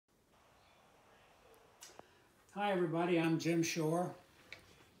Hi everybody, I'm Jim Shore.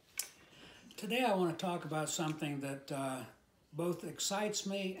 Today I want to talk about something that both excites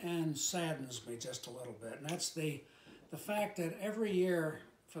me and saddens me just a little bit. And that's the fact that every year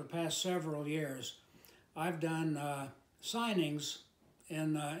for the past several years I've done signings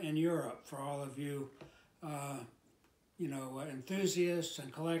in Europe for all of you enthusiasts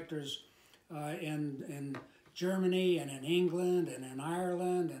and collectors in Germany and in England and in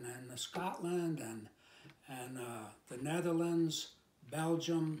Ireland and in Scotland and the Netherlands,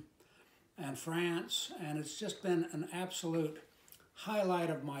 Belgium, and France, and it's just been an absolute highlight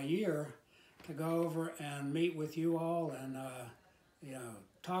of my year to go over and meet with you all and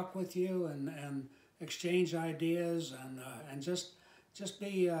talk with you and exchange ideas and just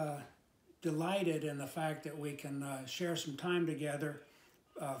be delighted in the fact that we can share some time together,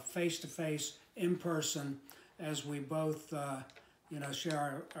 face to face, in person, as we both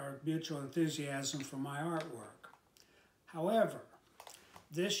share our mutual enthusiasm for my artwork. However,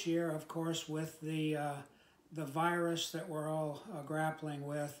 this year, of course, with the virus that we're all grappling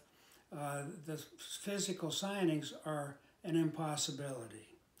with, the physical signings are an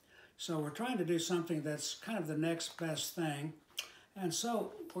impossibility. So we're trying to do something that's kind of the next best thing. And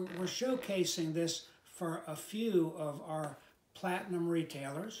so we're showcasing this for a few of our platinum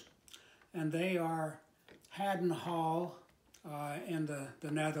retailers, and they are Haddon Hall in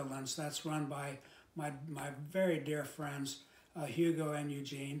the Netherlands. That's run by my very dear friends Hugo and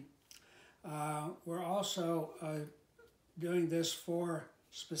Eugene. We're also doing this for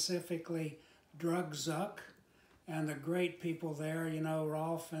specifically Drug Zuck and the great people there. You know,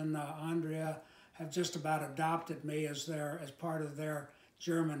 Rolf and Andrea have just about adopted me as part of their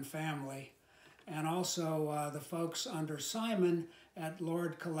German family. And also the folks under Simon at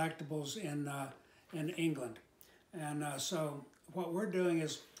Lord Collectibles in England. And so what we're doing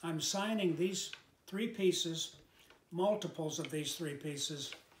is I'm signing these three pieces, multiples of these three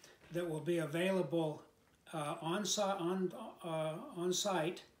pieces, that will be available on site,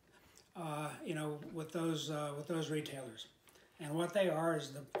 with those retailers. And what they are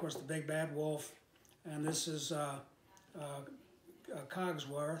is, of course, the Big Bad Wolf, and this is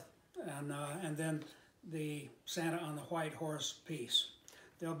Cogsworth, and then the Santa on the White Horse piece.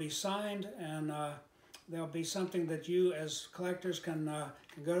 They'll be signed, and there'll be something that you as collectors can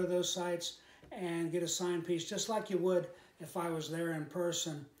go to those sites and get a signed piece just like you would if I was there in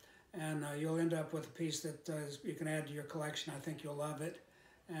person, and you'll end up with a piece that you can add to your collection. I think you'll love it,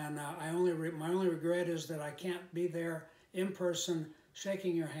 and my only regret is that I can't be there in person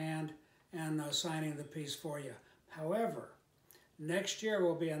shaking your hand and signing the piece for you. However, next year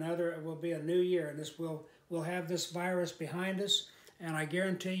will be a new year, and we'll have this virus behind us, and I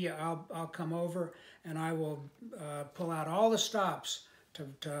guarantee you I'll come over and I will pull out all the stops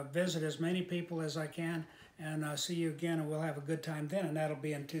to visit as many people as I can and see you again, and we'll have a good time then, and that'll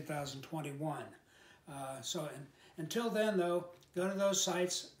be in 2021. Until then, though, go to those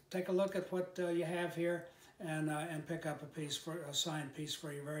sites, take a look at what you have here, and pick up a signed piece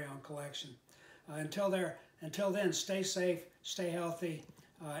for your very own collection. Until then, stay safe, stay healthy.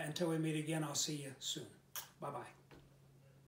 Until we meet again, I'll see you soon. Bye-bye.